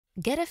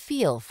Get a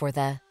feel for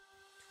the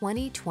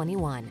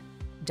 2021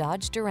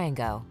 Dodge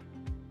Durango.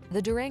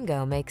 The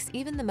Durango makes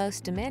even the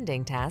most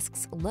demanding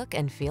tasks look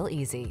and feel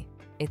easy.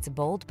 Its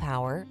bold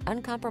power,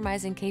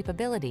 uncompromising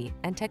capability,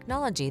 and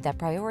technology that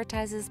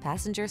prioritizes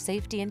passenger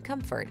safety and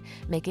comfort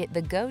make it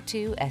the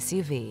go-to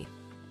SUV.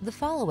 The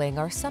following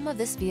are some of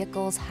this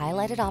vehicle's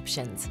highlighted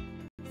options: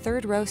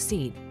 third row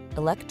seat,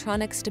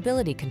 electronic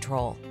stability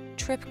control,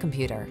 trip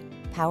computer,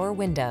 power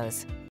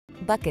windows,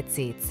 bucket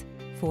seats,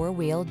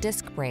 four-wheel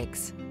disc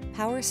brakes,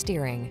 power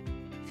steering.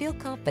 Feel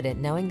confident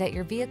knowing that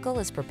your vehicle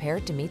is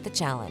prepared to meet the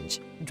challenge.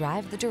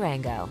 Drive the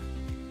Durango.